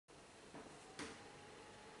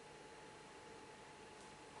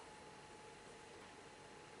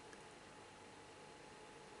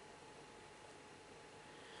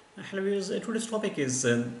Hello viewers, today's topic is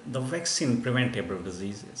the vaccine preventable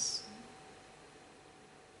diseases.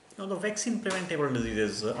 Now, the vaccine preventable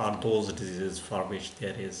diseases are those diseases for which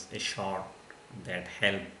there is a shot that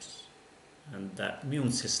helps the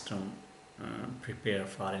immune system prepare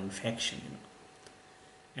for infection.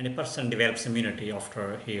 And a person develops immunity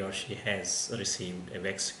after he or she has received a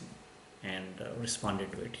vaccine and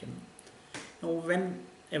responded to it. Now, when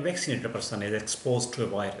a vaccinated person is exposed to a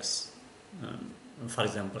virus, for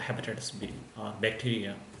example, hepatitis B or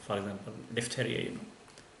bacteria, for example, diphtheria,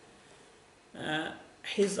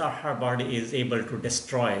 his or her body is able to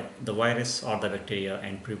destroy the virus or the bacteria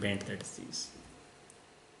and prevent the disease.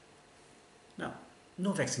 Now,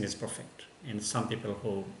 no vaccine is perfect, and some people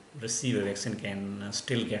who receive a vaccine can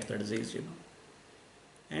still get the disease,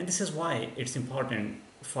 And this is why it's important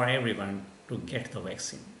for everyone to get the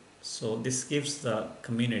vaccine. So this gives the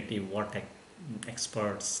community what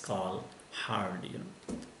experts call herd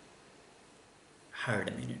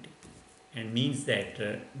immunity, and means that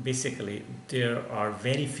basically there are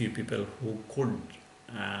very few people who could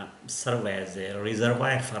serve as a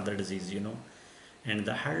reservoir for the disease, and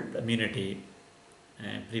the herd immunity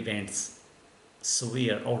prevents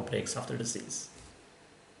severe outbreaks of the disease.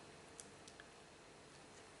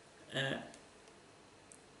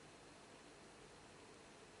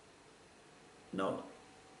 Now,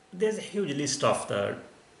 there's a huge list of the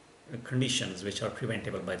conditions which are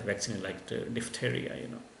preventable by the vaccine, like diphtheria,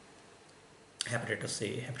 hepatitis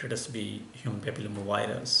A, hepatitis B, human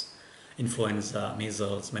papillomavirus, influenza,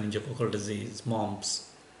 measles, meningococcal disease,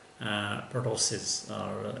 mumps, pertussis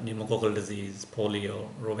or pneumococcal disease, polio,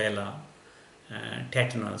 rubella,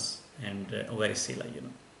 tetanus, and varicella.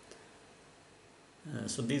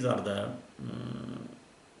 So these are the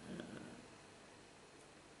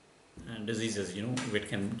diseases which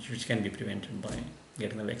can be prevented by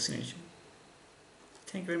getting the vaccination.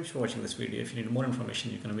 Thank you very much for watching this video. If you need more information,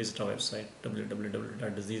 you can visit our website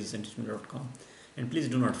www.diseasesinstitute.com, and please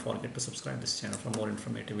do not forget to subscribe this channel for more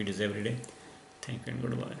informative videos every day. Thank you and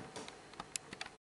goodbye.